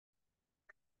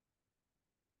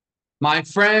My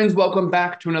friends, welcome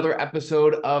back to another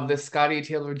episode of the Scotty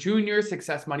Taylor Jr.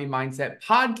 Success Money Mindset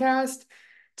podcast.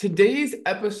 Today's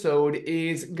episode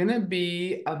is going to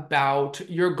be about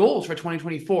your goals for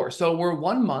 2024. So we're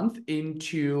 1 month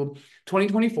into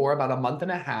 2024, about a month and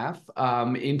a half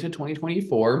into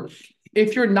 2024.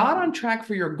 If you're not on track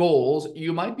for your goals,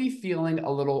 you might be feeling a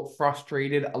little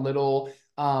frustrated, a little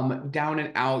down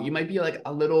and out. You might be like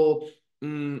a little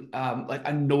like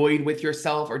annoyed with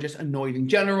yourself or just annoyed in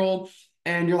general.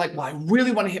 And you're like, well, I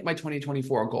really want to hit my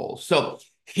 2024 goals. So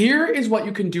here is what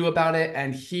you can do about it.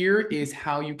 And here is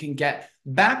how you can get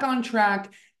back on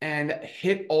track and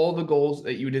hit all the goals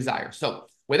that you desire. So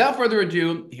without further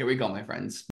ado, here we go, my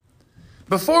friends.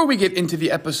 Before we get into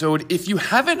the episode, if you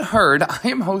haven't heard, I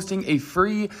am hosting a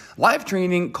free live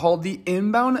training called the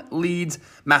Inbound Leads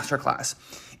Masterclass.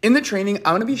 In the training,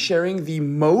 I'm going to be sharing the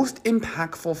most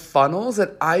impactful funnels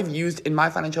that I've used in my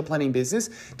financial planning business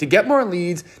to get more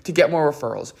leads, to get more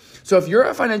referrals. So if you're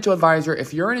a financial advisor,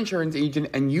 if you're an insurance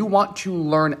agent, and you want to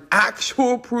learn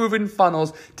actual proven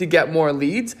funnels to get more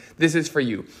leads, this is for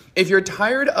you. If you're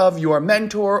tired of your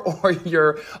mentor or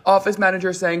your office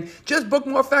manager saying, just book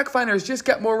more fact finders, just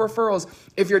get more referrals.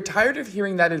 If you're tired of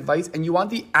hearing that advice and you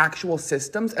want the actual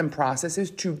systems and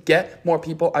processes to get more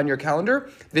people on your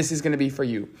calendar, this is going to be for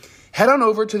you. Head on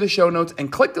over to the show notes and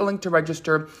click the link to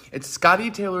register. It's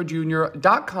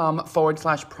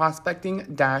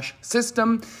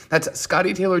scottytaylorjr.com/prospecting-system. That's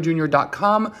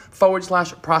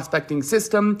scottytaylorjr.com/prospecting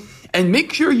system. And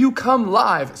make sure you come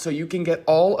live so you can get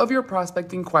all of your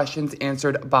prospecting questions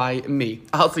answered by me.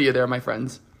 I'll see you there, my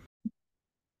friends.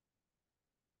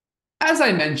 As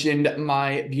I mentioned,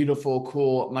 my beautiful,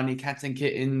 cool money cats and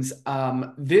kittens,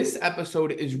 this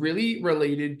episode is really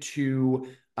related to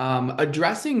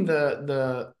addressing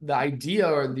the idea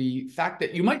or the fact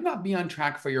that you might not be on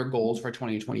track for your goals for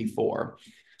 2024.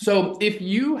 So if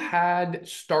you had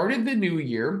started the new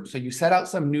year, so you set out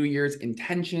some New Year's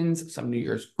intentions, some New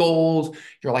Year's goals,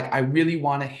 you're like, I really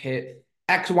want to hit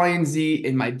X, Y, and Z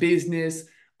in my business.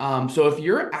 So if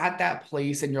you're at that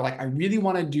place and you're like, I really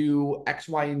want to do X,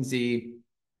 Y, and Z,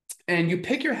 and you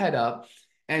pick your head up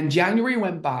and January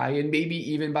went by, and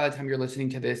maybe even by the time you're listening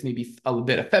to this, maybe a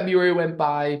bit of February went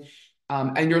by,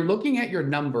 and you're looking at your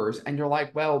numbers and you're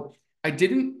like, well, I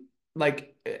didn't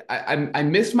like, I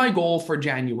missed my goal for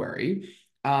January.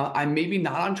 I'm maybe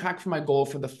not on track for my goal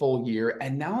for the full year.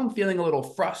 And now I'm feeling a little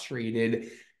frustrated.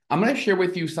 I'm going to share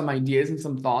with you some ideas and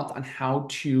some thoughts on how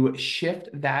to shift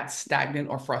that stagnant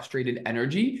or frustrated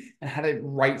energy and how to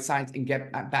right size and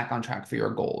get back on track for your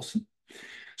goals.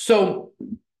 So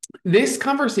this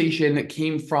conversation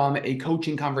came from a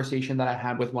coaching conversation that I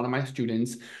had with one of my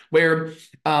students where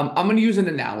I'm going to use an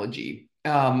analogy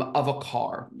of a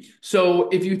car. So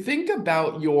if you think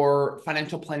about your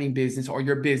financial planning business or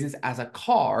your business as a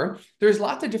car, there's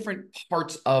lots of different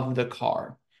parts of the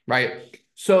car, right?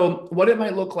 So what it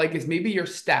might look like is maybe your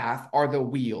staff are the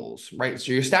wheels, right?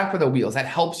 So your staff are the wheels that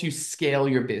helps you scale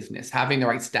your business. Having the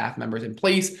right staff members in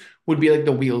place would be like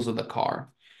the wheels of the car.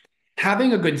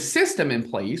 Having a good system in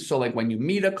place, so like when you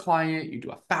meet a client, you do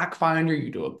a fact finder,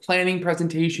 you do a planning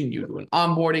presentation, you do an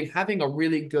onboarding, having a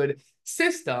really good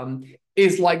system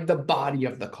is like the body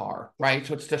of the car, right?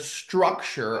 So it's the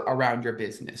structure around your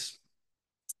business.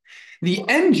 The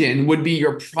engine would be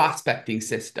your prospecting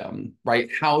system, right?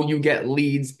 How you get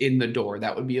leads in the door.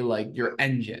 That would be like your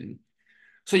engine.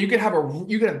 So you could have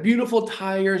beautiful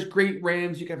tires, great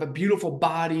rims, you could have a beautiful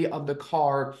body of the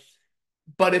car,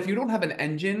 but if you don't have an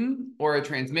engine or a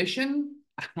transmission,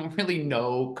 I don't really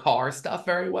know car stuff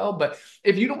very well, but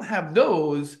if you don't have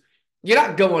those, you're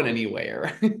not going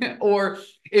anywhere. Or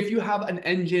if you have an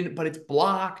engine, but it's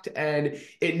blocked and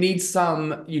it needs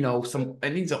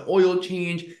it needs an oil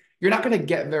change, you're not going to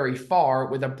get very far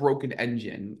with a broken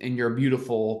engine in your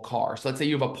beautiful car. So let's say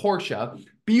you have a Porsche,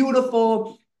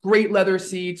 beautiful, great leather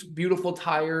seats, beautiful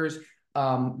tires,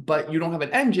 but you don't have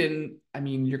an engine. I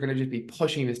mean, you're going to just be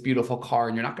pushing this beautiful car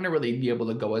and you're not going to really be able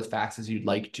to go as fast as you'd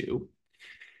like to.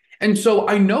 And so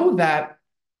I know that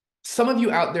some of you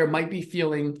out there might be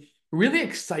feeling really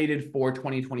excited for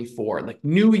 2024, like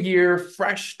new year,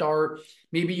 fresh start.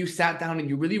 Maybe you sat down and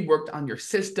you really worked on your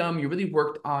system. You really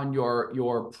worked on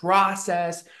your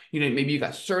process. Maybe you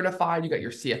got certified, you got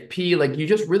your CFP. Like you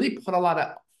just really put a lot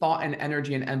of thought and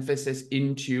energy and emphasis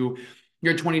into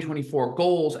your 2024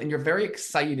 goals, and you're very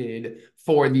excited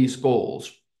for these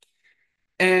goals.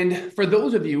 And for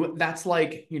those of you, that's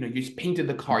like, you just painted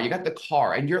the car, you got the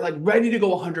car, and you're like ready to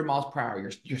go 100 miles per hour.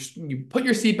 You put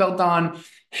your seatbelt on,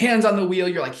 hands on the wheel.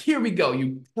 You're like, here we go.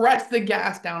 You press the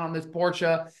gas down on this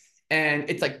Porsche, and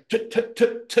it's like,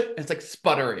 it's like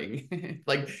sputtering. It's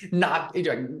like not, it's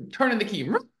like turning the key.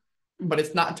 but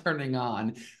it's not turning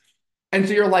on. And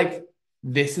so you're like,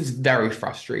 this is very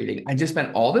frustrating. I just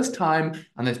spent all this time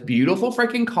on this beautiful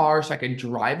freaking car so I could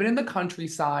drive it in the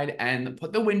countryside and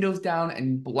put the windows down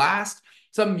and blast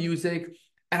some music,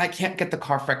 and I can't get the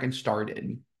car freaking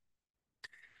started.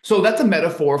 So that's a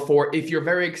metaphor for if you're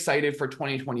very excited for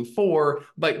 2024,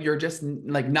 but you're just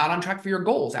like not on track for your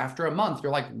goals after a month.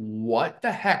 You're like, what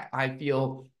the heck? I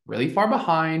feel really far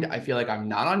behind. I feel like I'm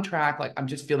not on track. Like I'm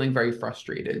just feeling very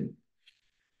frustrated.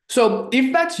 So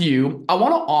if that's you, I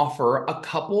want to offer a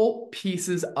couple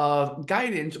pieces of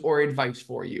guidance or advice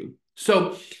for you.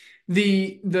 So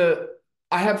the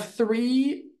I have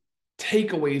three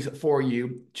takeaways for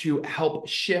you to help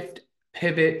shift,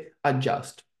 pivot,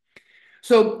 adjust.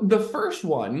 So the first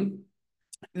one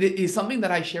is something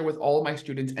that I share with all of my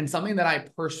students and something that I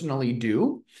personally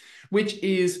do, which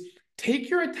is take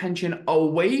your attention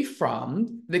away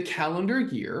from the calendar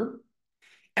year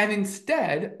and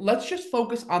instead, let's just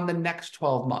focus on the next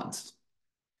 12 months.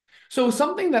 So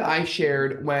something that I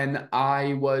shared when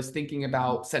I was thinking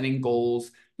about setting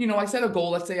goals, I set a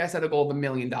goal, let's say I set a goal of $1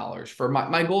 million for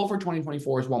my goal for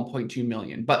 2024 is 1.2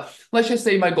 million, but let's just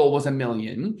say my goal was 1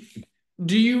 million.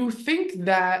 Do you think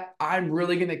that I'm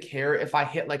really going to care if I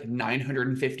hit like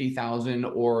 950,000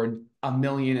 or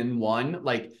 1,000,001?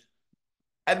 Like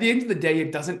at the end of the day,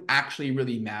 it doesn't actually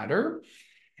really matter.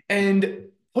 And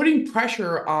putting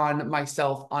pressure on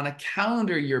myself on a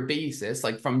calendar year basis,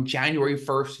 like from January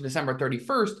 1st to December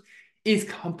 31st, is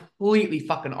completely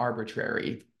fucking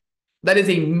arbitrary. That is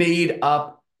a made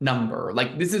up number.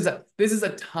 Like this is a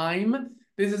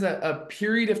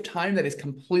period of time that is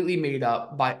completely made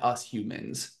up by us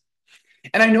humans.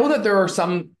 And I know that there are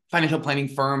some financial planning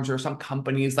firms or some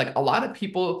companies, like a lot of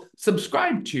people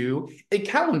subscribe to a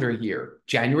calendar year,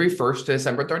 January 1st to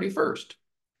December 31st.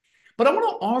 But I want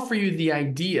to offer you the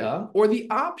idea or the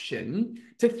option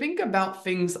to think about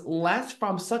things less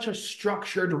from such a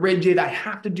structured, rigid, I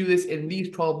have to do this in these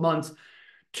 12 months,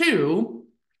 to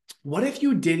what if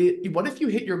you did it? What if you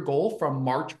hit your goal from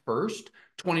March 1st,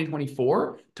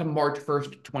 2024 to March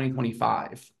 1st,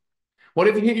 2025? What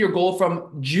if you hit your goal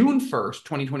from June 1st,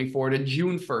 2024 to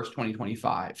June 1st,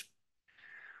 2025?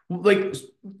 Like,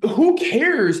 who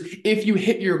cares if you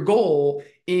hit your goal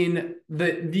in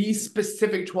these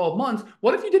specific 12 months?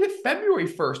 What if you did it February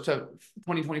 1st to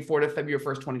 2024 to February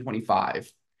 1st, 2025?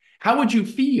 How would you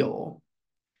feel?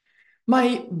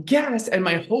 My guess and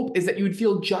my hope is that you would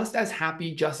feel just as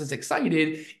happy, just as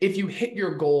excited if you hit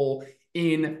your goal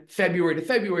in February to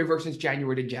February versus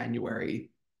January to January.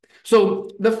 So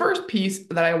the first piece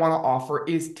that I want to offer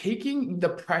is taking the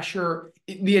pressure.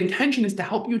 The intention is to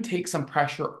help you take some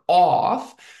pressure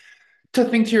off, to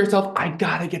think to yourself, I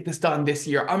gotta get this done this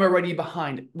year. I'm already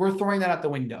behind. We're throwing that out the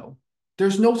window.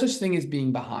 There's no such thing as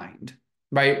being behind,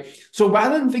 right? So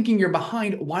rather than thinking you're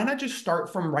behind, why not just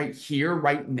start from right here,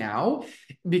 right now?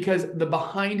 Because the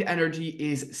behind energy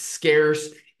is scarce,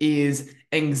 is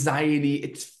anxiety,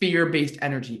 it's fear-based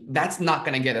energy. That's not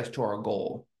going to get us to our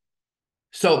goal.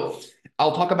 So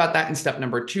I'll talk about that in step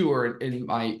number 2 or in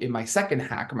my second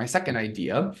hack or my second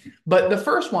idea. But the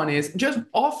first one is just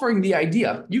offering the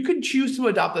idea. You can choose to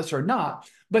adopt this or not,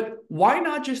 but why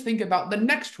not just think about the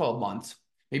next 12 months?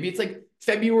 Maybe it's like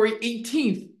February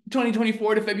 18th,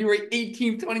 2024 to February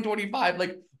 18th, 2025.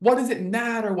 Like, what does it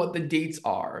matter what the dates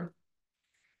are?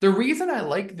 The reason I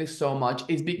like this so much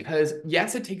is because,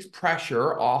 yes, it takes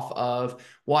pressure off of,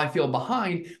 well, I feel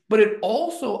behind, but it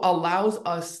also allows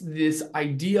us this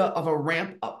idea of a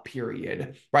ramp up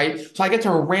period, right? So I get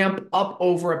to ramp up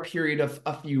over a period of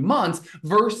a few months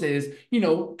versus,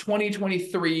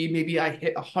 2023, maybe I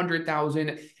hit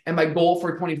 100,000 and my goal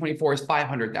for 2024 is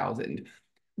 500,000.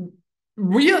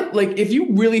 Like if you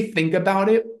really think about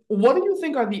it, what do you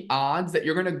think are the odds that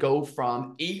you're going to go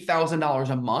from $8,000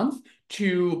 a month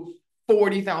to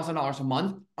 $40,000 a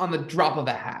month on the drop of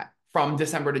a hat from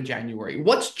December to January?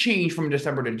 What's changed from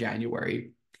December to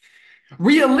January?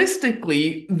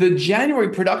 Realistically, the January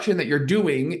production that you're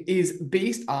doing is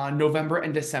based on November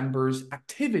and December's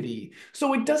activity.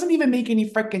 So it doesn't even make any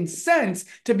freaking sense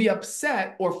to be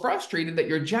upset or frustrated that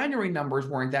your January numbers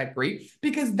weren't that great,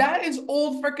 because that is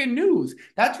old freaking news.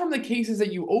 That's from the cases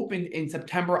that you opened in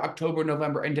September, October,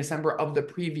 November, and December of the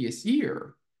previous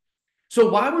year. So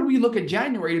why would we look at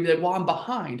January to be like, well, I'm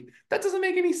behind? That doesn't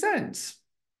make any sense.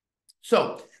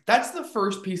 So that's the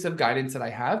first piece of guidance that I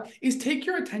have, is take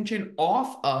your attention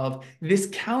off of this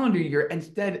calendar year.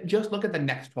 Instead, just look at the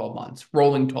next 12 months,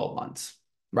 rolling 12 months,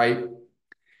 right?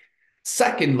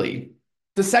 Secondly,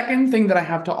 the second thing that I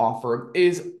have to offer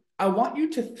is I want you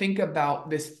to think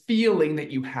about this feeling that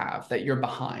you have that you're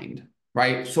behind,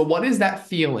 right? So what is that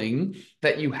feeling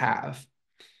that you have?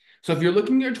 So if you're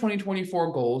looking at your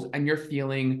 2024 goals and you're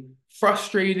feeling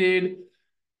frustrated,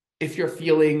 if you're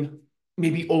feeling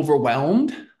maybe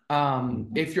overwhelmed,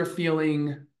 if you're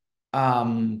feeling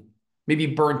maybe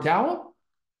burnt out,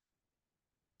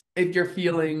 if you're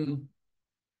feeling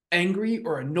angry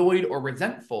or annoyed or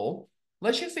resentful,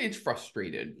 let's just say it's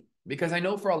frustrated. Because I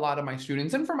know for a lot of my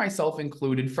students, and for myself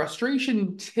included,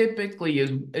 frustration typically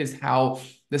is how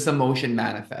this emotion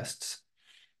manifests.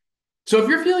 So if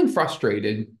you're feeling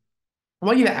frustrated, I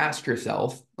want you to ask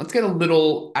yourself, let's get a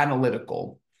little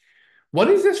analytical. What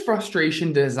is this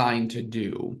frustration designed to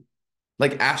do?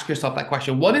 Like, ask yourself that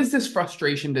question. What is this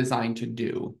frustration designed to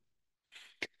do?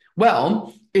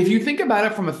 Well, if you think about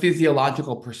it from a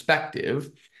physiological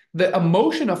perspective, the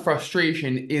emotion of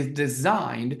frustration is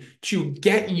designed to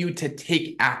get you to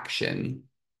take action.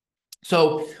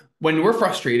 So when we're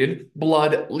frustrated,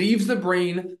 blood leaves the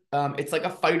brain. It's like a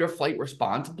fight or flight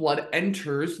response. Blood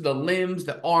enters the limbs,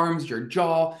 the arms, your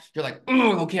jaw. You're like,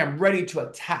 okay, I'm ready to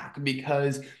attack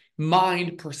because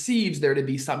mind perceives there to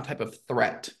be some type of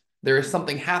threat. There is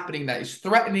something happening that is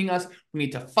threatening us. We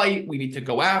need to fight. We need to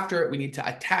go after it. We need to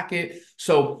attack it.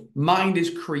 So mind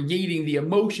is creating the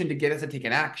emotion to get us to take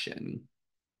an action.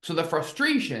 So the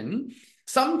frustration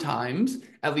sometimes,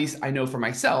 at least I know for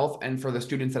myself and for the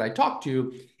students that I talk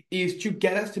to, is to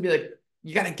get us to be like,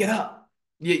 you got to get up.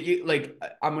 Like,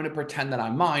 I'm going to pretend that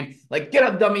I'm mine. Like, get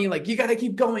up, dummy. Like, you got to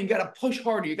keep going. You got to push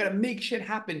harder. You got to make shit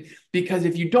happen. Because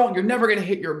if you don't, you're never going to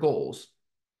hit your goals.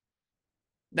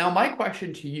 Now, my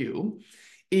question to you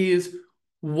is,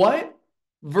 what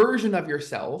version of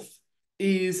yourself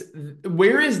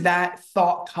where is that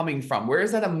thought coming from? Where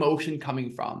is that emotion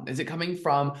coming from? Is it coming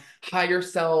from higher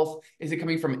self? Is it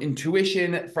coming from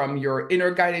intuition, from your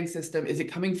inner guidance system? Is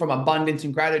it coming from abundance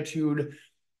and gratitude?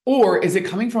 Or is it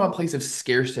coming from a place of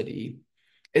scarcity?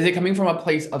 Is it coming from a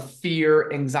place of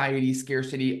fear, anxiety,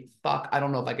 scarcity? Fuck, I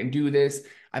don't know if I can do this.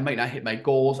 I might not hit my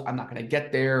goals. I'm not going to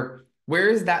get there. Where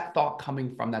is that thought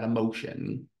coming from, that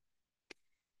emotion?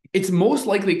 It's most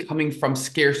likely coming from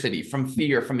scarcity, from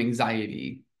fear, from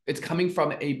anxiety. It's coming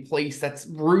from a place that's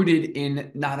rooted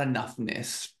in not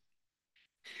enoughness.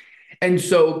 And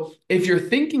so if you're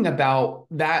thinking about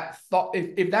that thought,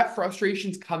 if that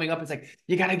frustration's coming up, it's like,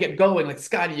 you got to get going. Like,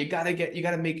 Scotty, you got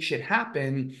to make shit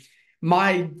happen.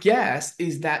 My guess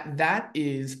is that that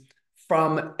is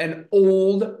from an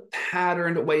old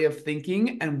patterned way of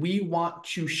thinking, and we want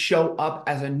to show up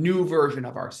as a new version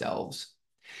of ourselves.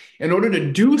 In order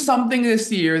to do something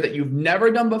this year that you've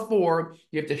never done before,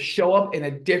 you have to show up in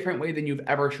a different way than you've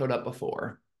ever showed up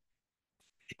before.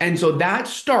 And so that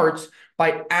starts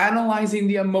by analyzing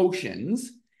the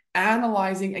emotions,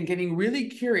 analyzing and getting really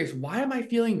curious. Why am I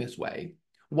feeling this way?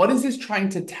 What is this trying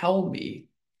to tell me?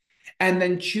 And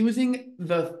then choosing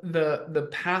the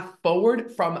path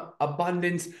forward from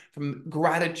abundance, from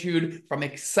gratitude, from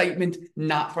excitement,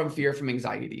 not from fear, from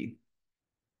anxiety.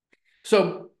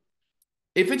 So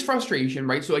if it's frustration,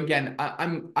 right? So again,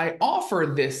 I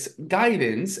offer this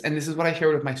guidance, and this is what I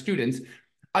share with my students.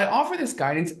 I offer this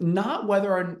guidance not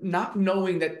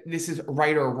knowing that this is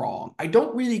right or wrong. I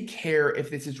don't really care if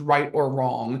this is right or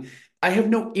wrong. I have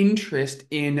no interest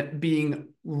in being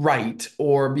right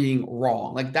or being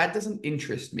wrong. Like, that doesn't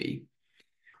interest me.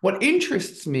 What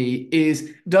interests me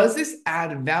is, does this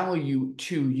add value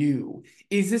to you?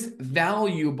 Is this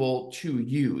valuable to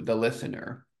you, the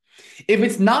listener? If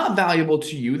it's not valuable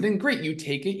to you, then great, you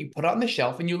take it, you put it on the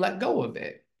shelf, and you let go of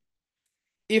it.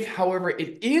 If, however,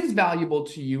 it is valuable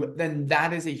to you, then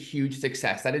that is a huge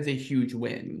success. That is a huge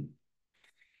win.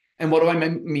 And what do I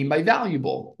mean by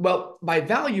valuable? Well, by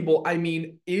valuable, I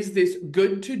mean, is this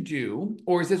good to do,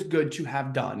 or is this good to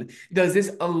have done? Does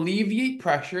this alleviate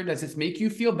pressure? Does this make you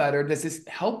feel better? Does this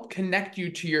help connect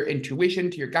you to your intuition,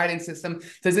 to your guidance system?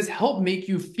 Does this help make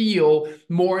you feel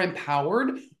more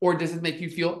empowered, or does it make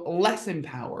you feel less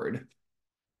empowered?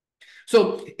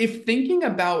 So if thinking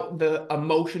about the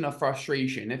emotion of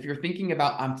frustration, if you're thinking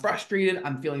about, I'm frustrated,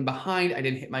 I'm feeling behind, I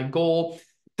didn't hit my goal,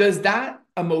 does that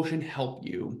emotion help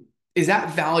you? Is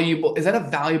that valuable? Is that a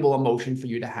valuable emotion for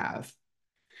you to have?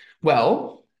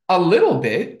 Well, a little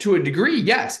bit, to a degree,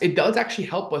 yes. It does actually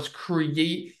help us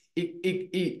create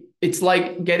it's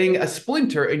like getting a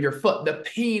splinter in your foot. The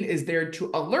pain is there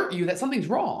to alert you that something's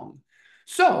wrong.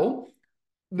 So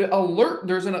the alert,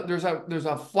 there's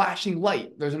a flashing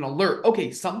light, there's an alert.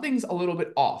 Okay, something's a little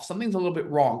bit off, something's a little bit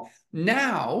wrong.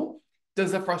 Now,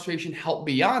 does the frustration help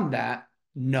beyond that?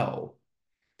 No.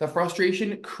 The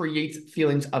frustration creates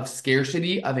feelings of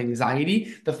scarcity, of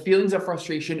anxiety. The feelings of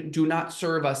frustration do not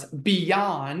serve us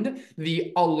beyond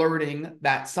the alerting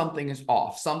that something is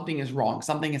off, something is wrong,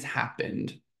 something has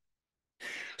happened.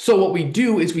 So what we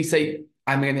do is we say,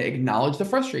 I'm going to acknowledge the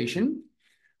frustration.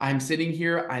 I'm sitting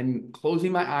here, I'm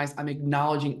closing my eyes, I'm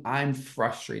acknowledging I'm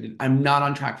frustrated. I'm not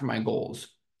on track for my goals.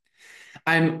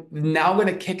 I'm now going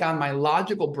to kick on my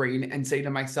logical brain and say to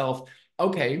myself,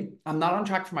 okay, I'm not on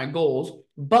track for my goals,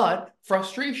 but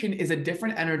frustration is a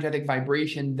different energetic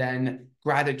vibration than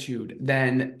gratitude,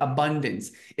 than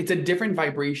abundance. It's a different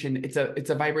vibration. It's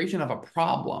a vibration of a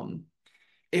problem.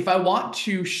 If I want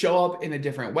to show up in a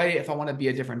different way, if I want to be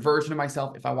a different version of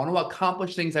myself, if I want to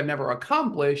accomplish things I've never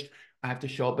accomplished, I have to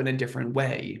show up in a different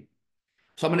way.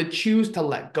 So I'm going to choose to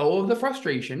let go of the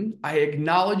frustration. I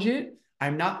acknowledge it.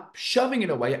 I'm not shoving it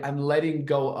away. I'm letting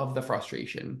go of the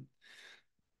frustration.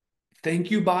 Thank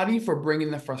you, body, for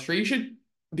bringing the frustration,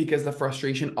 because the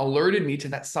frustration alerted me to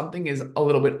that something is a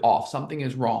little bit off. Something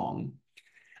is wrong.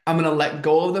 I'm going to let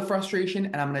go of the frustration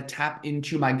and I'm going to tap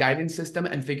into my guidance system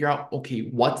and figure out, okay,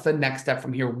 what's the next step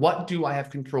from here? What do I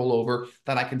have control over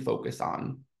that I can focus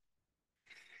on?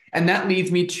 And that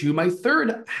leads me to my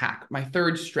third hack, my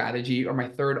third strategy, or my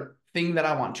third thing that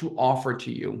I want to offer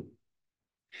to you.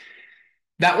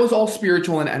 That was all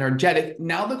spiritual and energetic.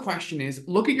 Now the question is,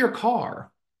 look at your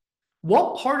car.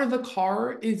 What part of the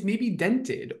car is maybe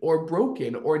dented or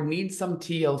broken or needs some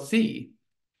TLC?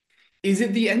 Is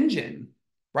it the engine,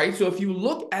 right? So if you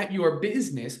look at your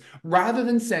business, rather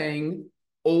than saying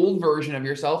old version of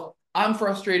yourself, I'm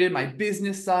frustrated, my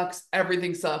business sucks,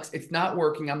 everything sucks, it's not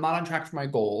working, I'm not on track for my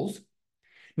goals.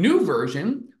 New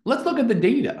version, let's look at the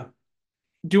data.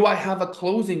 Do I have a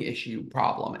closing issue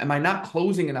problem? Am I not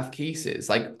closing enough cases?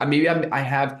 Like maybe I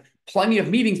have plenty of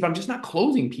meetings, but I'm just not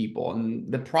closing people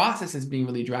and the process is being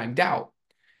really dragged out.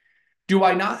 Do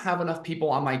I not have enough people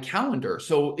on my calendar?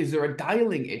 So is there a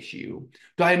dialing issue?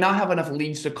 Do I not have enough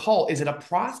leads to call? Is it a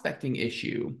prospecting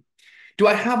issue? Do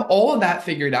I have all of that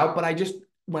figured out, but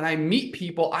when I meet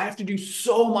people, I have to do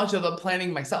so much of the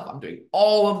planning myself. I'm doing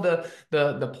all of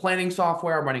the planning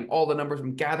software. I'm running all the numbers.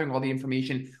 I'm gathering all the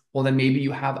information. Well, then maybe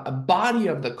you have a body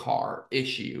of the car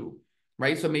issue,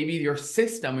 right? So maybe your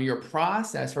system or your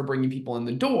process for bringing people in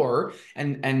the door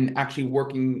and actually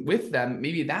working with them,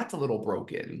 maybe that's a little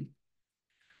broken.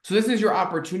 So this is your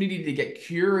opportunity to get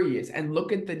curious and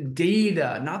look at the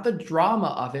data, not the drama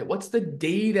of it. What's the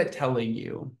data telling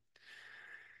you?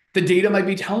 The data might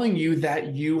be telling you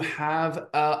that you have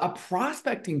a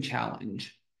prospecting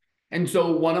challenge. And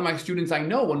so one of my students I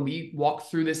know, when we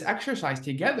walk through this exercise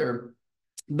together,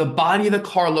 the body of the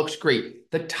car looks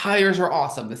great. The tires are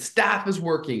awesome. The staff is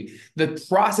working. The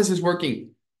process is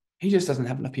working. He just doesn't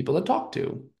have enough people to talk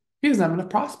to. He doesn't have enough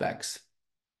prospects.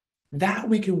 That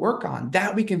we can work on,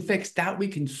 that we can fix, that we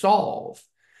can solve.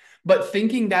 But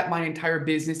thinking that my entire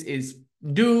business is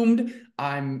doomed,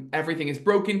 everything is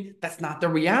broken, that's not the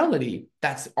reality.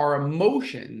 That's our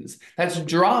emotions. That's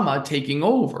drama taking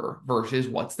over versus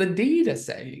what's the data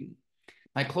saying.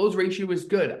 My close ratio is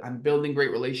good. I'm building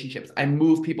great relationships. I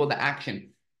move people to action.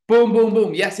 Boom, boom,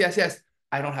 boom. Yes, yes, yes.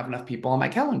 I don't have enough people on my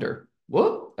calendar.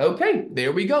 Whoop. Okay,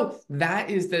 there we go. That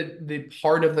is the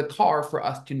part of the car for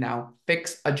us to now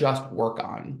fix, adjust, work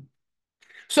on.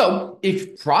 So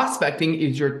if prospecting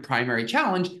is your primary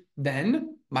challenge,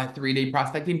 then my 3-day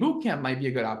prospecting bootcamp might be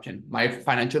a good option. My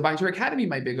Financial Advisor Academy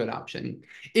might be a good option.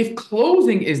 If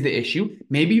closing is the issue,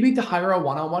 maybe you need to hire a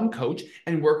one-on-one coach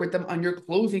and work with them on your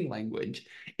closing language.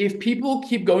 If people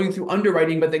keep going through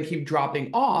underwriting but then keep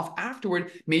dropping off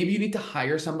afterward, maybe you need to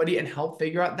hire somebody and help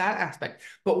figure out that aspect.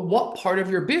 But what part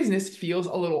of your business feels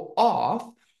a little off?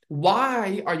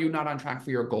 Why are you not on track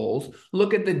for your goals?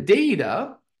 Look at the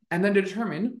data and then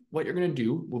determine what you're going to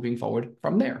do moving forward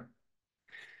from there.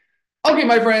 Okay,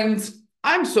 my friends,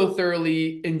 I'm so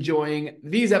thoroughly enjoying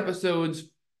these episodes.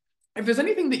 If there's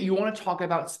anything that you want to talk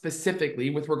about specifically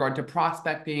with regard to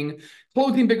prospecting,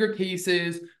 closing bigger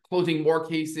cases, closing more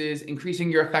cases,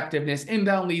 increasing your effectiveness,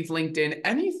 inbound leads, LinkedIn,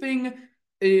 anything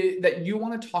that you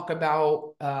want to talk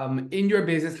about in your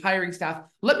business, hiring staff,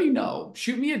 let me know.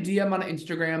 Shoot me a DM on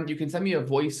Instagram. You can send me a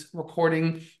voice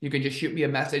recording. You can just shoot me a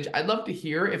message. I'd love to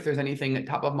hear if there's anything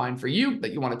top of mind for you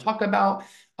that you want to talk about.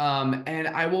 And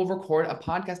I will record a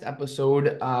podcast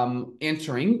episode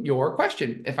answering your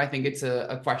question if I think it's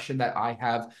a question that I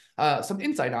have some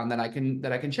insight on that I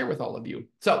can share with all of you.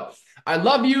 So I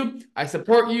love you. I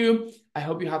support you. I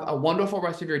hope you have a wonderful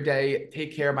rest of your day.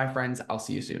 Take care, my friends. I'll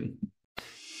see you soon.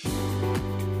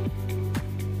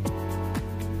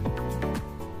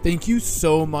 Thank you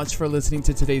so much for listening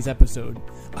to today's episode.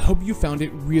 I hope you found it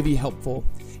really helpful.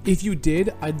 If you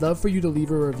did, I'd love for you to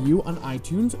leave a review on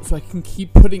iTunes so I can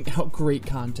keep putting out great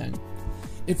content.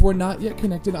 If we're not yet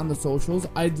connected on the socials,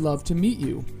 I'd love to meet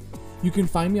you. You can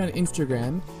find me on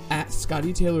Instagram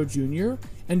 @Scotty Taylor Jr.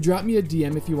 and drop me a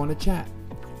DM if you want to chat.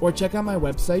 or check out my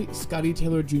website,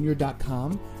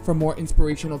 scottytaylorjr.com, for more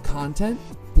inspirational content,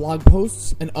 blog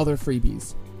posts, and other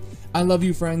freebies. I love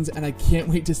you, friends, and I can't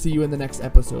wait to see you in the next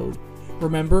episode.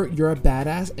 Remember, you're a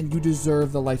badass and you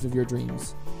deserve the life of your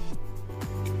dreams.